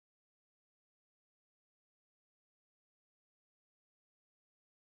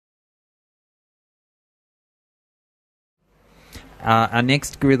Our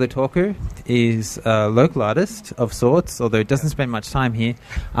next Guerrilla Talker is a local artist of sorts, although it doesn't spend much time here.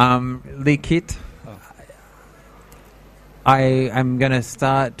 Lee Kit. I'm going to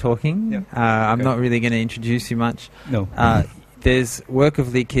start talking. Yeah. I'm not really going to introduce you much. No. There's work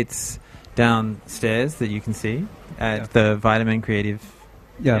of Lee Kit's downstairs that you can see at the Vitamin Creative.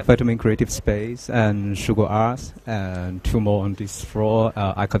 Yeah, Yep. Vitamin Creative Space and Sugar Arts, and 2 more on this floor.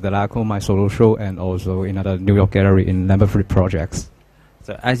 Acadelaco, my solo show, and also another New York gallery in Number 3 Projects.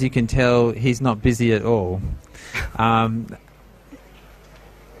 So as you can tell, he's not busy at all. I'm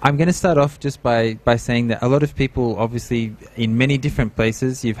going to start off just by saying that a lot of people, obviously, in many different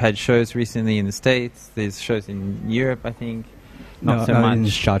places, you've had shows recently in the States, there's shows in Europe, I think, not so much. In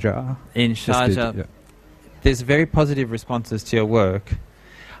Sharjah. In Sharjah. Yeah. There's very positive responses to your work.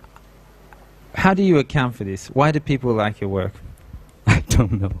 How do you account for this? Why do people like your work? I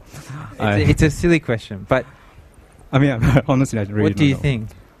don't know. It's a silly question, but I mean, honestly, I really what do you don't think?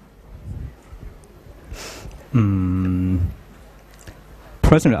 know.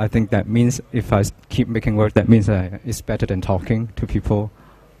 Personally, I think that means if I keep making work, that means it's better than talking to people.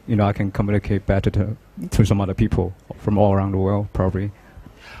 You know, I can communicate better to some other people from all around the world, probably.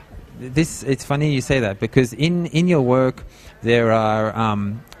 It's funny you say that, because in your work there are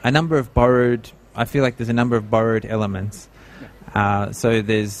a number of borrowed. I feel like there's a number of borrowed elements. So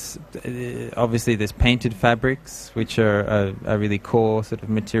there's obviously there's painted fabrics, which are a really core sort of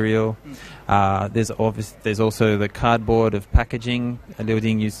material. There's also the cardboard of packaging. Lee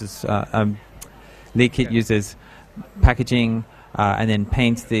Kit uses packaging and then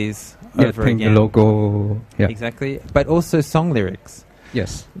paints these over paint again. the logo. Yeah. Exactly, but also song lyrics.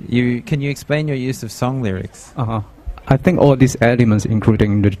 Yes. Can you explain your use of song lyrics? I think all these elements,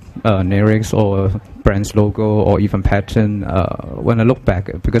 including the lyrics or brand's logo or even pattern, when I look back,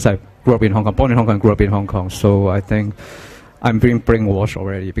 because I grew up in Hong Kong, born in Hong Kong, grew up in Hong Kong, so I think I'm being brainwashed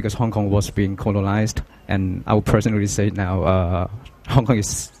already because Hong Kong was being colonized, and I would personally say now Hong Kong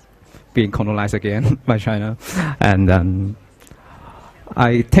is being colonized again by China, and then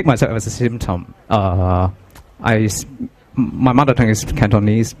I take myself as a symptom. My mother tongue is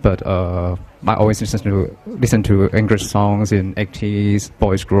Cantonese, but I always listen to English songs in 80s,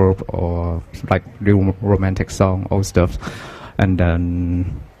 boys group, or like real romantic song, old stuff. And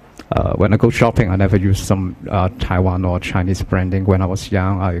then when I go shopping, I never use some Taiwan or Chinese branding. When I was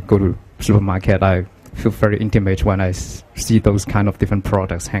young, I go to supermarket, I feel very intimate when I see those kind of different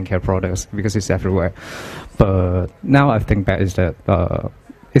products, hand care products, because it's everywhere. But now I think back is that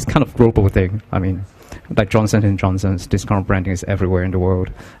it's kind of global thing. I mean, like Johnson & Johnson's, this kind of branding is everywhere in the world,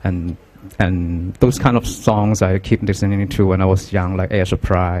 and those kind of songs I keep listening to when I was young, like Air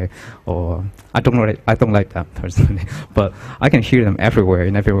Supply, or I don't like that personally, but I can hear them everywhere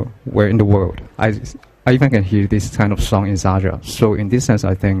in the world. I even can hear this kind of song in Sharjah. So in this sense,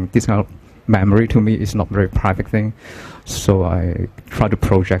 I think this kind of memory to me is not very private thing. So I try to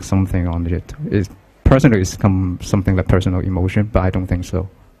project something on it. Personally, it's something like personal emotion, but I don't think so.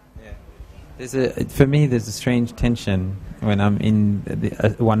 For me, there's a strange tension when I'm in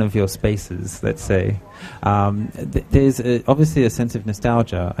one of your spaces, let's say. There's obviously a sense of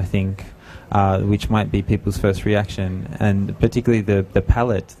nostalgia, I think, which might be people's first reaction, and particularly the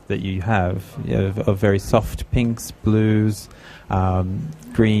palette that you have of very soft pinks, blues,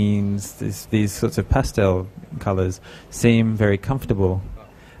 greens, these sorts of pastel colors seem very comfortable.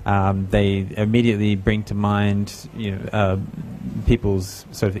 They immediately bring to mind, people's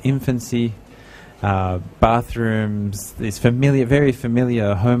sort of infancy. Bathrooms, these very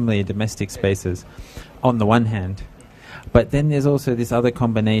familiar, homely, domestic spaces, on the one hand. But then there's also this other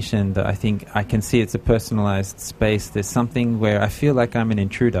combination that I think I can see it's a personalized space. There's something where I feel like I'm an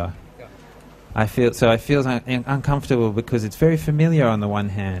intruder. I feel uncomfortable because it's very familiar on the one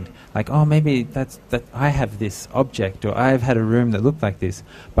hand. Like, oh, maybe that I have this object, or I've had a room that looked like this,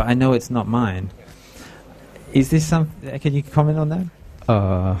 but I know it's not mine. Is this can you comment on that?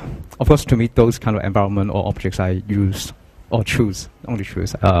 Of course, to me, those kind of environment or objects I use or only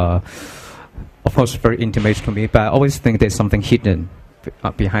choose. Of course, very intimate to me, but I always think there's something hidden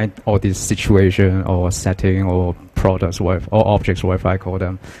behind all this situation or setting or products or objects, whatever I call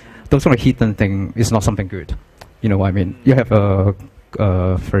them. Those sort of hidden thing is not something good. You know what I mean? You have a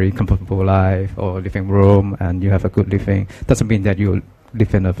very comfortable life or living room, and you have a good living. Doesn't mean that you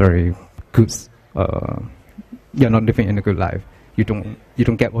live in a very good. You're not living in a good life. You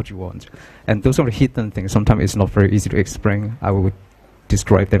don't get what you want, and those sort of hidden things sometimes it's not very easy to explain. I would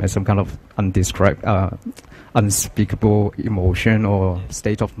describe them as some kind of unspeakable emotion or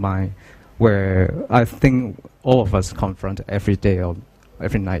state of mind, where I think all of us confront every day or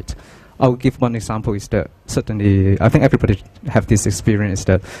every night. I'll give one example is that certainly, I think everybody have this experience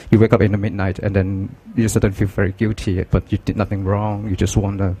that you wake up in the midnight and then you suddenly feel very guilty, but you did nothing wrong. You just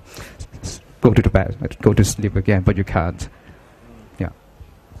want to go to the bed, go to sleep again, but you can't. Yeah.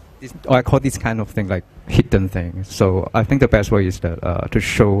 I call this kind of thing like hidden thing. So I think the best way is that to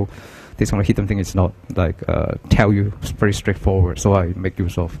show this kind of hidden thing is not like tell you very straightforward. So I make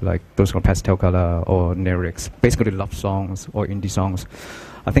use of like those kind of pastel color or lyrics, basically love songs or indie songs.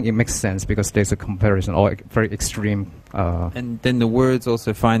 I think it makes sense because there's a comparison or very extreme. And then the words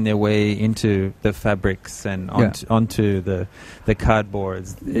also find their way into the fabrics and onto the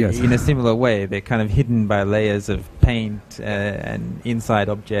cardboards. Yes. In a similar way. They're kind of hidden by layers of paint and inside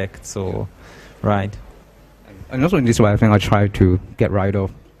objects or... Right. And also in this way, I think I try to get rid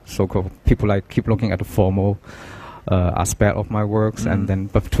of so-called people like keep looking at the formal aspect of my works. And then,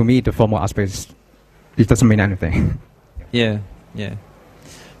 but to me, the formal aspect, it doesn't mean anything. Yeah.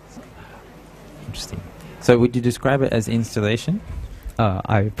 Interesting. So would you describe it as installation?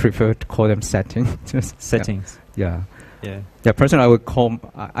 I prefer to call them settings. Settings. Yeah. Yeah. Personally, I would call.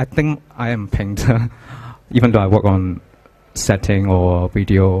 I think I am painter, even though I work on setting or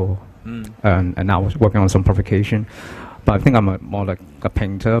video, and now working on some publication. But I think I'm more like a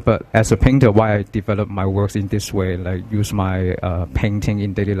painter. But as a painter, why I develop my works in this way, like use my painting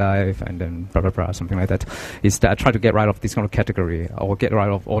in daily life and then blah, blah, blah, something like that, is that I try to get rid of this kind of category or get rid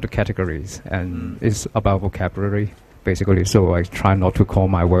of all the categories. And it's about vocabulary, basically. So I try not to call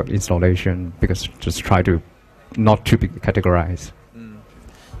my work installation because just try to not to be categorized.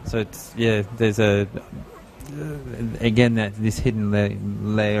 So it's, there's again, this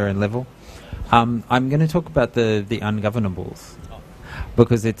hidden layer and level. I'm going to talk about the ungovernables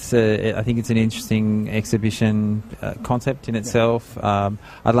because it's I think it's an interesting exhibition concept in itself.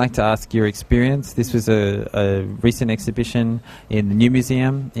 I'd like to ask your experience. This was a recent exhibition in the New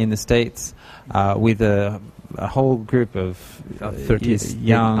Museum in the States with a whole group of 30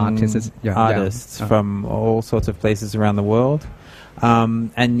 young artists from all sorts of places around the world.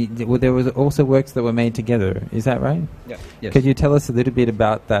 And there was also works that were made together. Is that right? Yeah. Yes. Could you tell us a little bit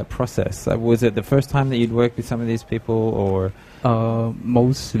about that process? Was it the first time that you'd worked with some of these people, or?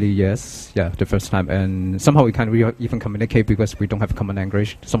 Mostly yes. Yeah, the first time, and somehow we can't even communicate because we don't have common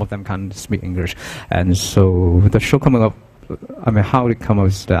language. Some of them can't speak English, and so the show coming up. I mean, how it came up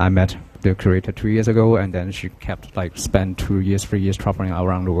is that I met the curator 2 years ago, and then she kept spend 2 years, 3 years traveling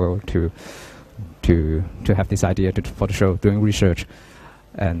around the world to have this idea for the show, doing research.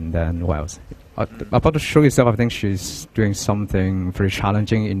 And then what else? About the show itself, I think she's doing something very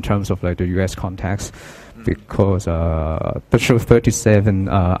challenging in terms of the US context, because the show 37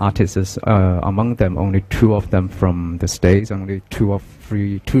 artists, among them only 2 of them from the States, only 2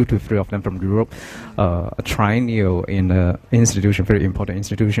 to 3 of them from Europe. A triennial in an institution, very important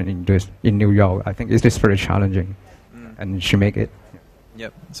institution in New York. I think it is very challenging, and she made it.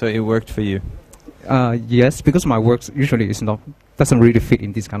 Yep. So it worked for you. Yes, because my work usually doesn't really fit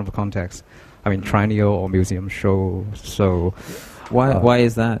in this kind of context. I mean, triennial or museum show. So why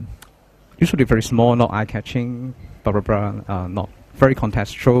is that? Usually very small, not eye-catching, blah blah blah. Not very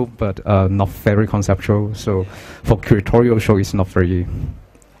contextual, but not very conceptual. So for curatorial show, it's not very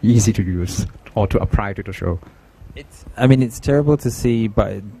easy to use or to apply to the show. It's terrible to see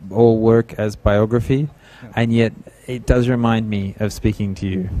all work as biography, and yet it does remind me of speaking to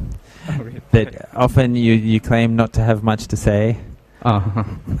you. Oh, really? That often you claim not to have much to say,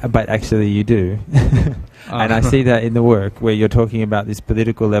 but actually you do. And I see that in the work where you're talking about this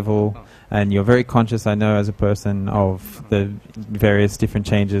political level, and you're very conscious, I know, as a person, of the various different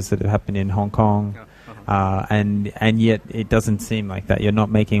changes that have happened in Hong Kong. And yet it doesn't seem like that. You're not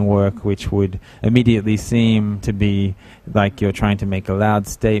making work which would immediately seem to be like you're trying to make a loud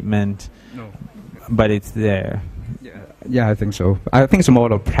statement, but it's there. Yeah, I think so. I think it's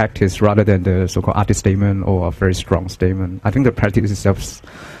more of practice rather than the so-called artist statement or a very strong statement. I think the practice itself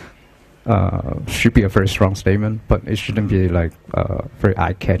should be a very strong statement, but it shouldn't be like a very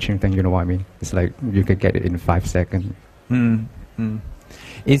eye-catching thing, you know what I mean? It's like you can get it in 5 seconds.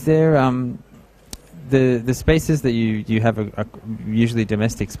 Is there the spaces that you have are usually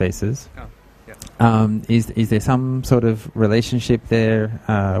domestic spaces? Is there some sort of relationship there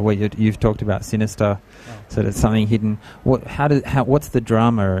where you've talked about sinister, so that's something hidden? What's the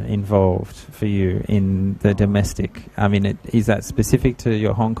drama involved for you in the domestic? I mean, is that specific to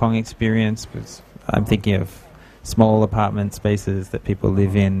your Hong Kong experience? Because I'm thinking of small apartment spaces that people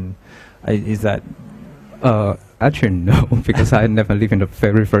live in. Is that? Actually, no, because I never live in a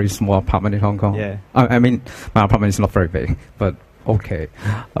very, very small apartment in Hong Kong. Yeah. I mean, my apartment is not very big, but okay.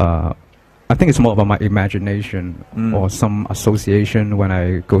 I think it's more about my imagination or some association when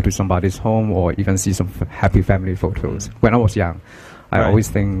I go to somebody's home or even see some happy family photos. When I was young, I always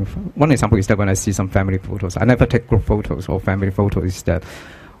think, one example is that when I see some family photos, I never take group photos or family photos, is that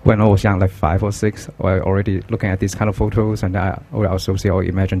when I was young, like 5 or 6, I already looking at these kind of photos and I will associate or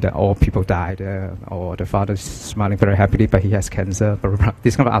imagine that all people died or the father is smiling very happily but he has cancer, blah, blah, blah.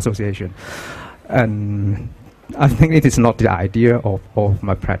 This kind of association. And I think it is not the idea of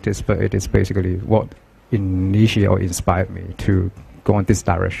my practice, but it is basically what initiated or inspired me to go in this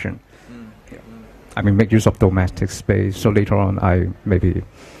direction. I mean, make use of domestic space. So later on, I feel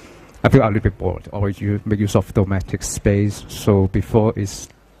a little bit bored, or you make use of domestic space. So before it's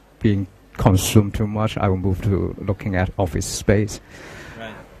being consumed too much, I will move to looking at office space.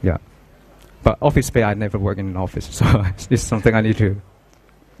 Right. Yeah. But office space, I never work in an office, so it's something I need to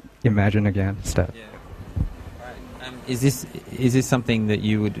imagine again instead. Yeah. Is this something that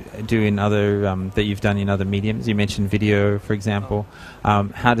you would do in other that you've done in other mediums? You mentioned video, for example.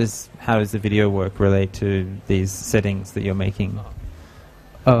 How does the video work relate to these settings that you're making?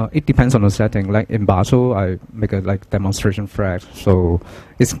 It depends on the setting. Like in Basel, I make a demonstration flag. So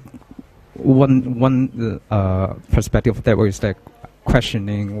it's one perspective of that way is like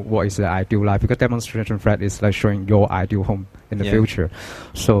questioning what is the ideal life, because demonstration flat is like showing your ideal home in the future.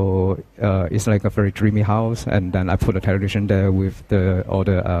 So it's like a very dreamy house, and then I put a television there with all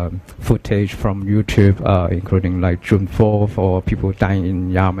the footage from YouTube, including like June 4th or people dying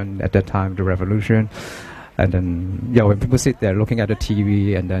in Yemen at that time, the revolution. And then when people sit there looking at the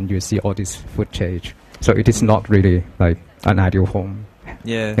TV, and then you see all this footage. So it is not really like an ideal home.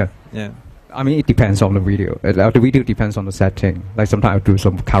 Yeah. I mean, it depends on the video. The video depends on the setting. Like sometimes I do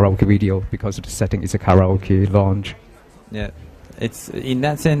some karaoke video because the setting is a karaoke lounge. Yeah, it's in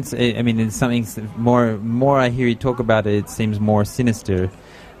that sense. I mean, it's something more. I hear you talk about it. It seems more sinister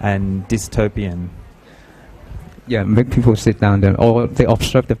and dystopian. Yeah, make people sit down then, or they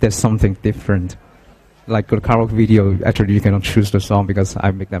observe that there's something different. Like the karaoke video, actually you cannot choose the song because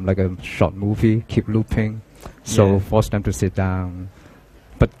I make them like a short movie, keep looping, so force them to sit down.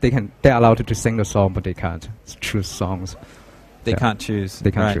 But they're allowed to sing the song, but they can't choose songs. They can't choose. They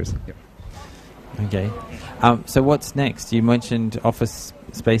can't choose. Yeah. Okay. So what's next? You mentioned office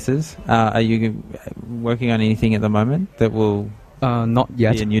spaces. Are you working on anything at the moment that will not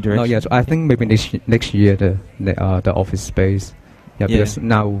yet. be a new direction? Not yet. I think maybe next year the office space. Yeah, because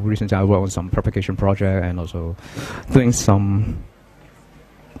now recently I work on some propagation project and also doing some,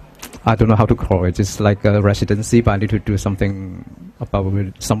 I don't know how to call it. It's like a residency, but I need to do something about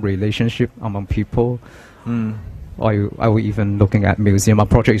some relationship among people. I will even looking at museum. My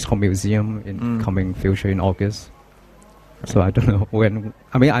project is called Museum in coming future in August. So I don't know when.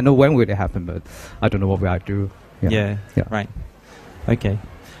 I mean, I know when will it happen, but I don't know what will I do. Yeah. Right. Okay.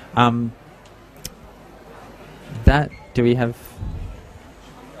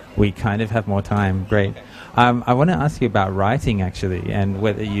 We kind of have more time. Great. I want to ask you about writing actually, and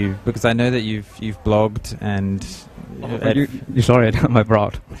whether because I know that you've blogged and you saw it on my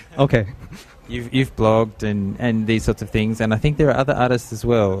blog. Okay. You've blogged and these sorts of things, and I think there are other artists as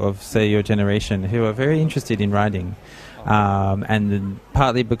well of say your generation who are very interested in writing, and then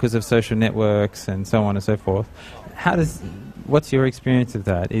partly because of social networks and so on and so forth. What's your experience of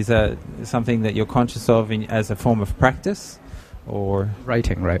that? Is that something that you're conscious of as a form of practice, or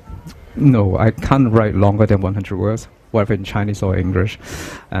writing? Right. No, I can't write longer than 100 words, whether in Chinese or English.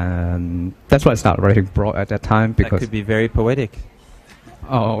 And that's why I started writing blog at that time. Because that could be very poetic.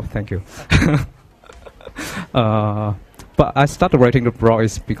 Oh, thank you. But I started writing the blog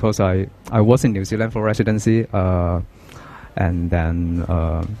is because I was in New Zealand for residency. And then,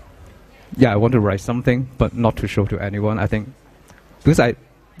 I want to write something, but not to show to anyone. I think, because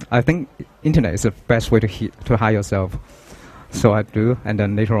I think internet is the best way to hide yourself. So I do, and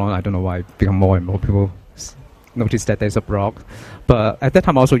then later on, I don't know why, become more and more people notice that there's a blog. But at that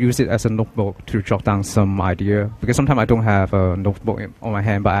time, I also use it as a notebook to jot down some idea, because sometimes I don't have a notebook on my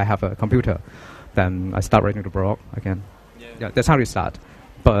hand, but I have a computer. Then I start writing the blog again. Yeah, that's how it started.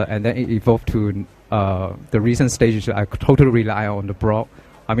 And then it evolved to the recent stages. I totally rely on the blog.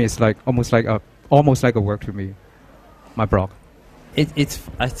 I mean, it's like almost like a work to me, my blog. It's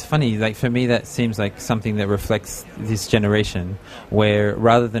funny, like for me that seems like something that reflects this generation, where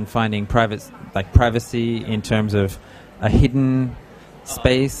rather than finding privacy in terms of a hidden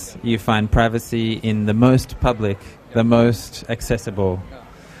space, you find privacy in the most public, the most accessible,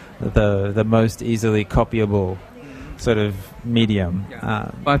 the most easily copyable sort of medium.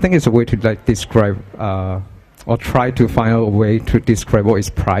 I think it's a way to describe or try to find a way to describe what is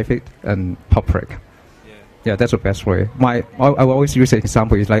private and public. Yeah, that's the best way. I always use an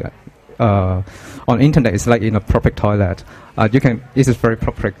example. It's like on internet it's like in a public toilet. It's a very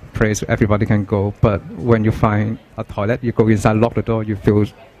public place, everybody can go. But when you find a toilet, you go inside, lock the door, you feel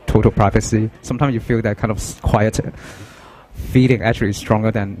total privacy. Sometimes you feel that kind of quiet feeling actually is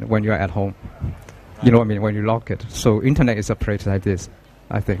stronger than when you're at home. You know what I mean? When you lock it. So internet is a place like this,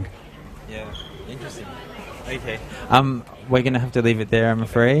 I think. Yeah, interesting. Okay. We're going to have to leave it there, I'm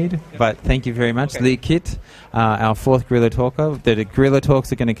afraid. But thank you very much, Lee Kit, our fourth Guerrilla Talker. The Guerrilla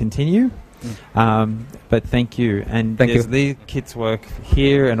Talks are going to continue. But thank you. And there's Lee Kit's work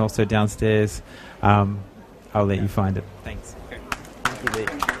here and also downstairs. I'll let you find it. Thanks. Thank you,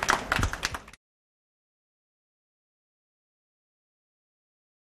 Lee.